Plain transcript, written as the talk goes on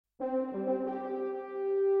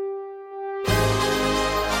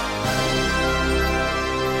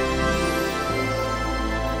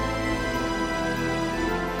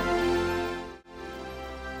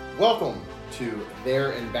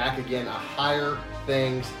There and Back Again, a Higher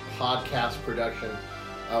Things podcast production.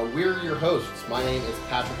 We're your hosts. My name is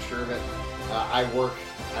Patrick Sturdivant. I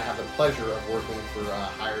have the pleasure of working for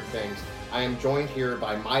Higher Things. I am joined here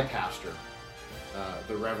by my pastor,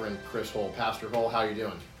 the Reverend Chris Hull. Pastor Hull, how you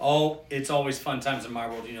doing? Oh, it's always fun times in my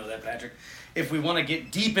world. You know that, Patrick. If we want to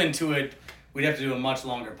get deep into it, we'd have to do a much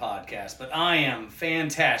longer podcast. But I am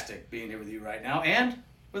fantastic being here with you right now and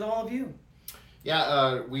with all of you.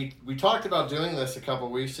 Yeah, we talked about doing this a couple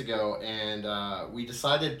weeks ago, and we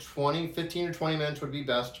decided 15 or 20 minutes would be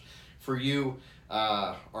best for you,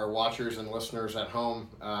 our watchers and listeners at home.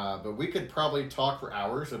 But we could probably talk for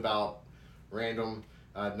hours about random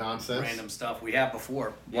nonsense. Random stuff we have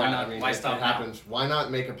before. Why Yeah, not? I mean, Why it stop happens. Why not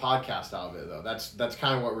make a podcast out of it, though? That's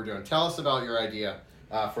kind of what we're doing. Tell us about your idea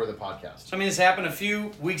for the podcast. So, this happened a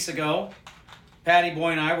few weeks ago. Patty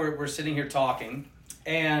Boy and I were sitting here talking,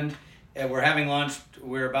 and we're having lunch.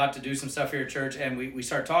 We're about to do some stuff here at church, and we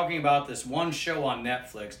start talking about this one show on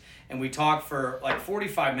Netflix, and we talk for like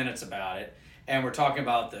 45 minutes about it, and we're talking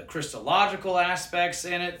about the Christological aspects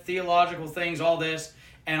in it, theological things, all this,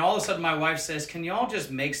 and all of a sudden my wife says, can y'all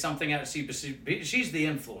just make something out of it? She's the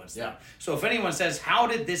influence. Yeah. Now. So if anyone says, how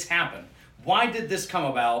did this happen? Why did this come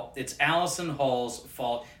about? It's Allison Hull's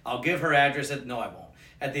fault. I'll give her address. No, I won't.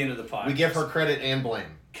 At the end of the podcast. We give her credit and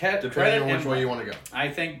blame, depending on which way you want to go. I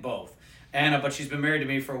think both. And but she's been married to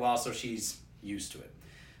me for a while, so she's used to it.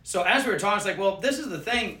 So as we were talking, it's like, well, this is the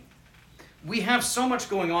thing. We have so much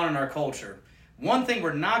going on in our culture. One thing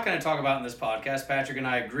we're not going to talk about in this podcast, Patrick and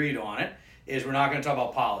I agreed on it, is we're not going to talk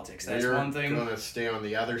about politics. That's one thing. We're going to stay on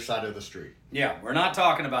the other side of the street. Yeah, we're not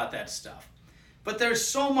talking about that stuff. But there's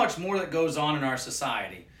so much more that goes on in our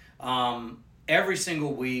society. Every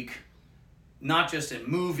single week, not just in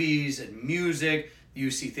movies and music. You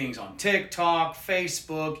see things on TikTok,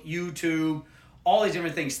 Facebook, YouTube, all these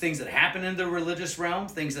different things that happen in the religious realm,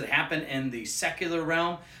 things that happen in the secular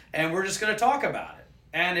realm, and we're just going to talk about it.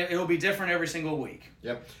 And it'll be different every single week.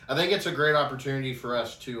 Yep. I think it's a great opportunity for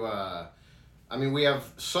us to, we have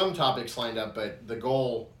some topics lined up, but the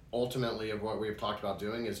goal ultimately of what we've talked about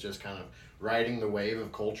doing is just kind of riding the wave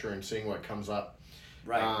of culture and seeing what comes up.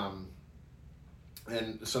 Right.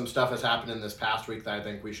 And some stuff has happened in this past week that I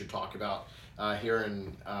think we should talk about here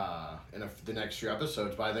in the next few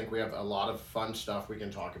episodes. But I think we have a lot of fun stuff we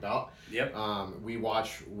can talk about. Yep. We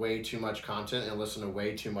watch way too much content and listen to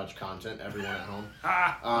way too much content, everyone at home.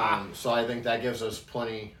 So I think that gives us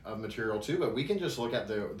plenty of material too. But we can just look at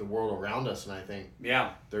the world around us, and I think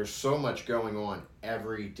there's so much going on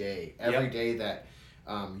every day. Every day that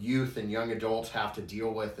youth and young adults have to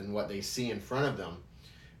deal with and what they see in front of them.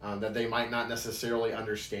 That they might not necessarily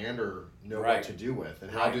understand or know what to do with.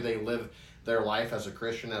 And how do they live their life as a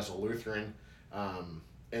Christian, as a Lutheran,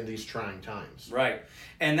 in these trying times. Right.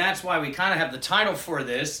 And that's why we kind of have the title for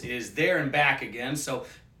this is There and Back Again. So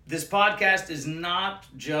this podcast is not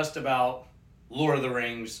just about Lord of the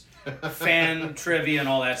Rings, fan trivia and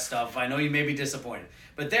all that stuff. I know you may be disappointed.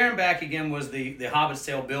 But There and Back Again was the Hobbit's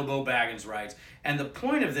Tale Bilbo Baggins writes. And the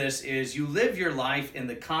point of this is you live your life in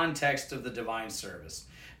the context of the divine service.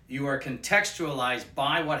 You are contextualized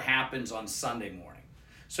by what happens on Sunday morning.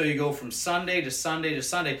 So you go from Sunday to Sunday to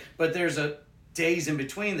Sunday, but there's days in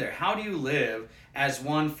between there. How do you live as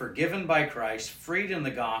one forgiven by Christ, freed in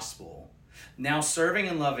the gospel, now serving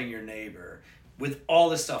and loving your neighbor with all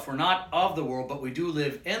this stuff? We're not of the world, but we do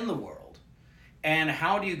live in the world. And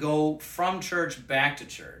how do you go from church back to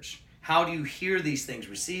church? How do you hear these things,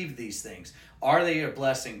 receive these things? Are they a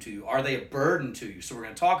blessing to you? Are they a burden to you? So we're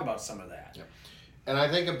going to talk about some of that. Yep. And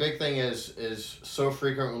I think a big thing is so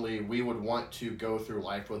frequently we would want to go through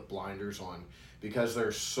life with blinders on because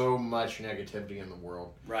there's so much negativity in the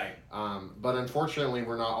world. Right. But unfortunately,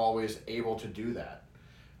 we're not always able to do that.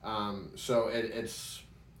 So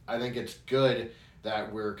I think it's good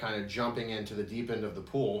that we're kind of jumping into the deep end of the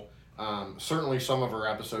pool. Certainly some of our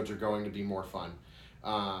episodes are going to be more fun.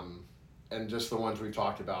 And just the ones we've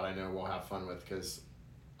talked about, I know we'll have fun with because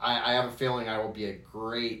I have a feeling I will be a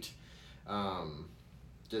great...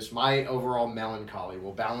 just my overall melancholy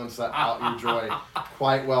will balance that out your joy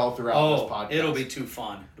quite well throughout this podcast. It'll be too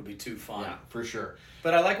fun. It'll be too fun. Yeah, for sure.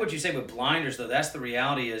 But I like what you say with blinders, though. That's the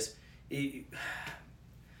reality is we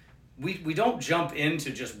don't jump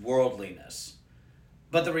into just worldliness.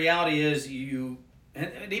 But the reality is and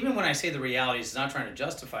even when I say the reality, it's not trying to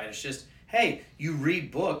justify it. It's just, hey, you read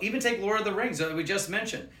book. Even take Lord of the Rings that we just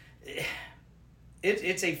mentioned.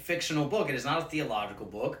 It's a fictional book. It is not a theological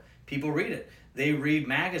book. People read it. They read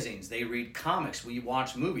magazines. They read comics. We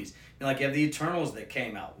watch movies. You have the Eternals that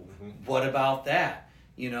came out. Mm-hmm. What about that?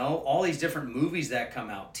 All these different movies that come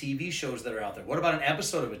out, TV shows that are out there. What about an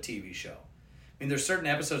episode of a TV show? mean, there's certain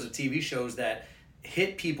episodes of TV shows that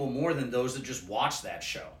hit people more than those that just watch that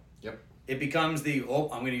show. Yep. It becomes I'm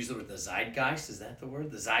going to use the word, the zeitgeist. Is that the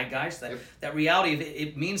word? The zeitgeist? That reality,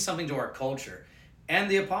 it means something to our culture. And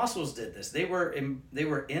the apostles did this. They were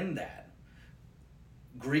in that.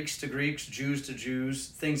 Greeks to Greeks, Jews to Jews,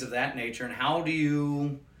 things of that nature. And how do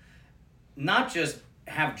you not just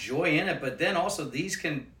have joy in it, but then also these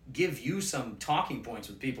can give you some talking points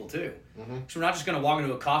with people too. Mm-hmm. So we're not just going to walk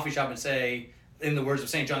into a coffee shop and say, in the words of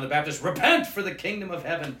St. John the Baptist, repent, for the kingdom of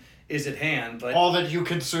heaven is at hand. But all that you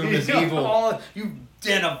consume is evil. All you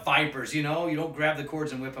den of vipers, you don't grab the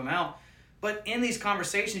cords and whip them out. But in these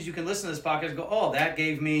conversations, you can listen to this podcast and go, oh, that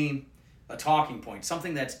gave me a talking point,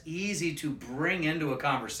 something that's easy to bring into a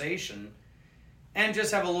conversation and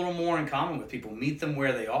just have a little more in common with people. Meet them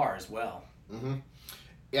where they are as well. Mm-hmm.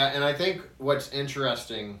 Yeah, and I think what's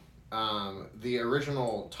interesting, the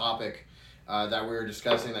original topic that we were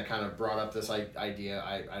discussing that kind of brought up this idea,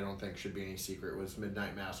 I don't think should be any secret, was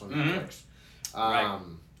Midnight Mass on Netflix. Right.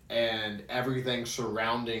 And everything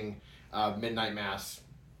surrounding Midnight Mass.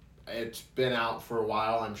 It's been out for a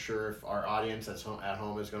while. I'm sure if our audience at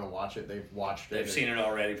home is going to watch it, they've watched it. They've seen it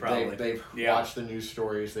already, probably. They've watched the news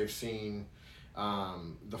stories. They've seen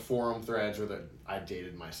the forum threads, I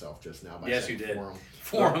dated myself just now by saying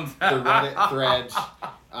forum. The Reddit threads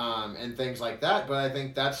and things like that. But I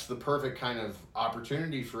think that's the perfect kind of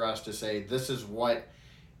opportunity for us to say,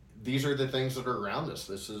 these are the things that are around us.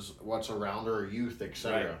 This is what's around our youth,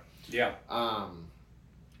 etc. Right. Yeah.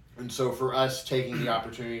 And so for us taking the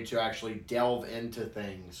opportunity to actually delve into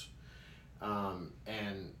things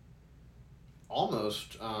and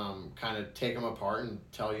almost kind of take them apart and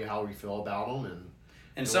tell you how we feel about them.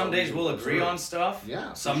 And some days we'll agree on stuff.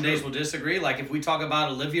 Yeah. Some days we'll disagree. Like if we talk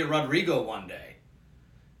about Olivia Rodrigo one day,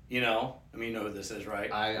 you know who this is,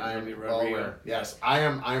 right? I am well aware. Yes, I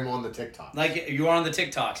am on the TikTok. Like you are on the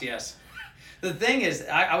TikToks, yes. The thing is,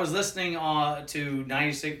 I was listening to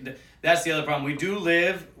 96. That's the other problem. We do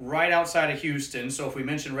live right outside of Houston, so if we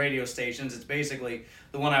mention radio stations, it's basically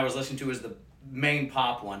the one I was listening to is the main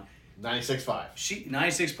pop one. 96.5.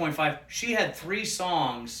 96.5. She had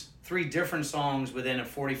 3 different songs within a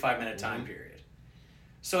 45-minute time period.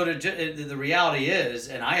 So the reality is,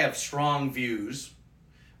 and I have strong views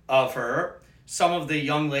of her. Some of the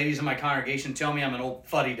young ladies in my congregation tell me I'm an old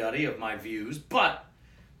fuddy-duddy of my views, but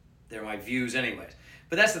they're my views anyways.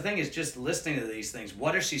 But that's the thing, is just listening to these things.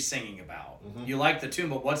 What is she singing about? Mm-hmm. You like the tune,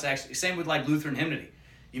 but what's actually... Same with like Lutheran hymnody.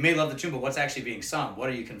 You may love the tune, but what's actually being sung? What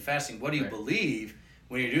are you confessing? What do you believe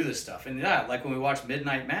when you do this stuff? And yeah, like when we watch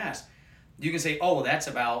Midnight Mass, you can say, oh, well, that's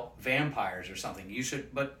about vampires or something. You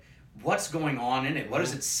should... But what's going on in it? What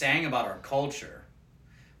is it saying about our culture?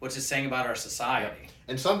 What's it saying about our society? Yep.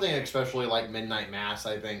 And something especially like Midnight Mass,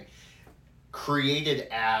 I think, created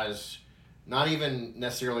as... not even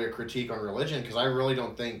necessarily a critique on religion, because I really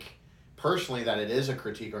don't think personally that it is a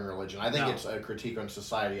critique on religion. I think it's a critique on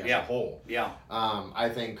society as a whole. Yeah. I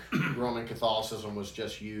think Roman Catholicism was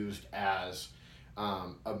just used as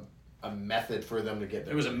a method for them to get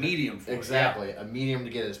there. It was a medium for it. A medium to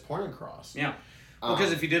get his point across. Yeah.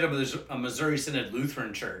 Because if you did a Missouri Synod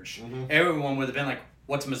Lutheran church, everyone would have been like,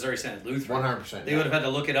 what's Missouri Synod Lutheran? 100%. They would have had to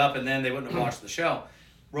look it up, and then they wouldn't have watched the show.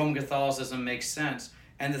 Roman Catholicism makes sense.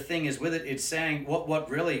 And the thing is with it, it's saying what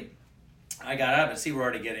really I got out of it. See, we're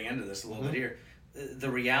already getting into this a little bit here.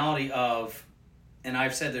 The reality of, and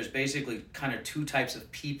I've said there's basically kind of 2 types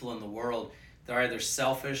of people in the world. They're either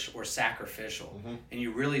selfish or sacrificial. Mm-hmm. And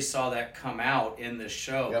you really saw that come out in this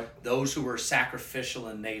show. Yep. Those who were sacrificial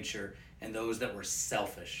in nature and those that were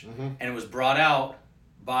selfish. Mm-hmm. And it was brought out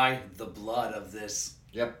by the blood of this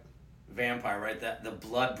vampire, right? That the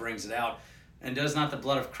blood brings it out. And does not the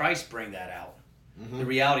blood of Christ bring that out? Mm-hmm. The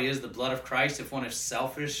reality is the blood of Christ, if one is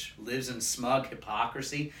selfish, lives in smug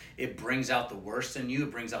hypocrisy, it brings out the worst in you.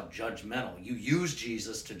 It brings out judgmental. You use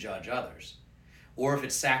Jesus to judge others. Or if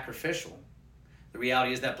it's sacrificial, the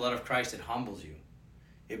reality is that blood of Christ, it humbles you.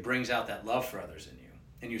 It brings out that love for others in you.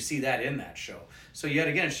 And you see that in that show. So yet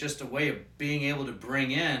again, it's just a way of being able to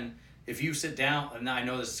bring in, if you sit down, and I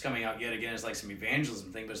know this is coming out yet again as like some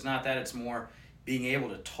evangelism thing, but it's not that. It's more being able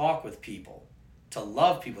to talk with people, to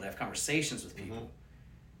love people, to have conversations with people. Mm-hmm.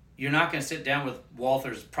 You're not going to sit down with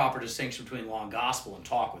Walther's proper distinction between law and gospel and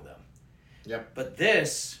talk with them. Yep. But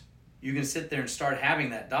this, you can sit there and start having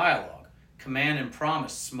that dialogue. Command and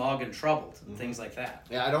promise, smug and troubled, and things like that.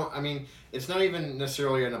 Yeah, it's not even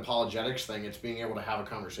necessarily an apologetics thing. It's being able to have a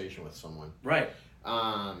conversation with someone. Right.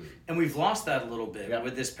 And we've lost that a little bit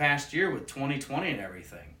with this past year, with 2020 and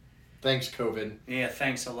everything. Thanks, COVID. Yeah,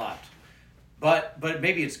 thanks a lot. But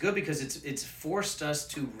maybe it's good because it's forced us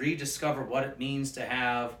to rediscover what it means to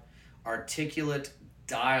have articulate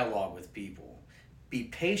dialogue with people. Be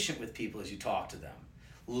patient with people as you talk to them.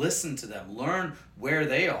 Listen to them. Learn where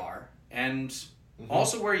they are and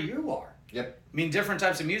also where you are. Yep. I mean, different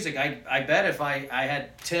types of music. I bet if I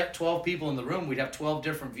had 12 people in the room, we'd have 12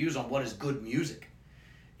 different views on what is good music.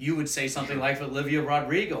 You would say something like Olivia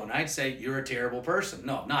Rodrigo, and I'd say, you're a terrible person.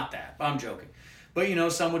 No, not that. I'm joking. But, you know,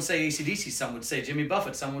 some would say AC/DC, some would say Jimmy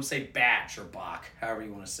Buffett, some would say Batch or Bach, however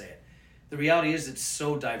you want to say it. The reality is it's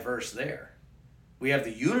so diverse there. We have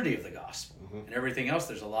the unity of the gospel, and everything else,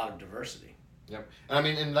 there's a lot of diversity. Yep. I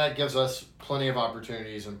mean, and that gives us plenty of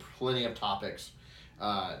opportunities and plenty of topics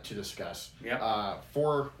to discuss. Yep.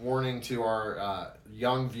 Forewarning to our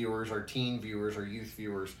young viewers, our teen viewers, our youth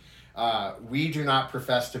viewers, we do not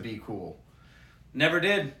profess to be cool. Never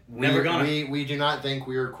did. Never gonna. We do not think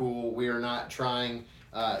we are cool. We are not trying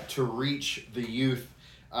to reach the youth.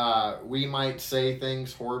 We might say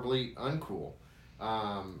things horribly uncool.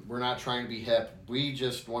 We're not trying to be hip. We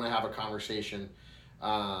just want to have a conversation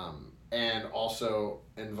and also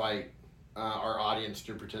invite our audience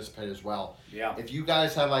to participate as well. Yeah. If you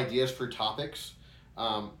guys have ideas for topics,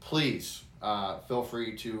 please feel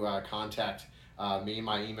free to contact me.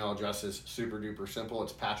 My email address is super duper simple.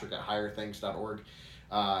 It's patrick@higherthings.org.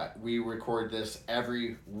 We record this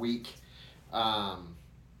every week,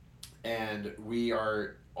 and we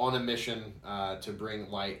are on a mission to bring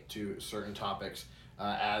light to certain topics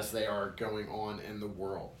as they are going on in the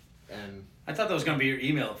world. And I thought that was going to be your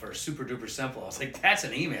email for super duper simple. I was like, that's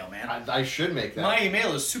an email, man. I should make that. My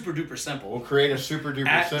email is super duper simple. We'll create a super duper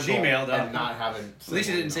at simple Gmail. and not have it. At least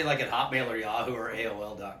you didn't say like at Hotmail or Yahoo or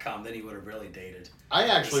AOL.com. Then you would have really dated. I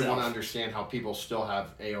actually want to understand how people still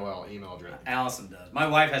have AOL email address. Allison does. My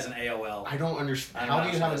wife has an AOL. I don't understand. How do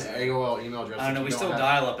you have an AOL email address? I don't know. We still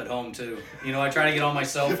dial up at home too. You know, I try to get on my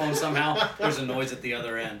cell phone somehow. There's a noise at the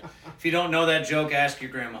other end. If you don't know that joke, ask your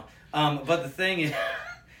grandma. But the thing is,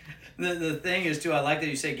 the thing is too. I like that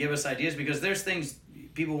you say give us ideas because there's things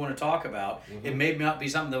people want to talk about. It may not be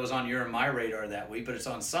something that was on your and my radar that week, but it's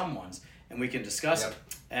on someone's, and we can discuss it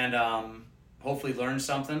and hopefully learn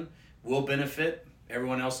something. We'll benefit.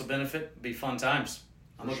 Everyone else will benefit. Be fun times.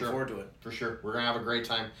 I'm looking forward to it. For sure. We're going to have a great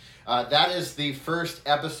time. That is the first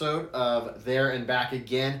episode of There and Back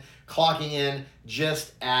Again, clocking in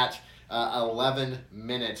just at 11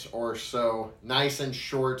 minutes or so. Nice and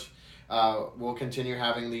short. We'll continue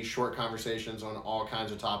having these short conversations on all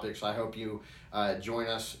kinds of topics. I hope you join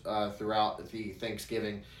us throughout the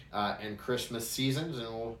Thanksgiving and Christmas seasons,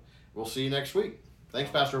 and we'll see you next week.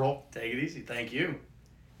 Thanks, Pastor Hole. Take it easy. Thank you.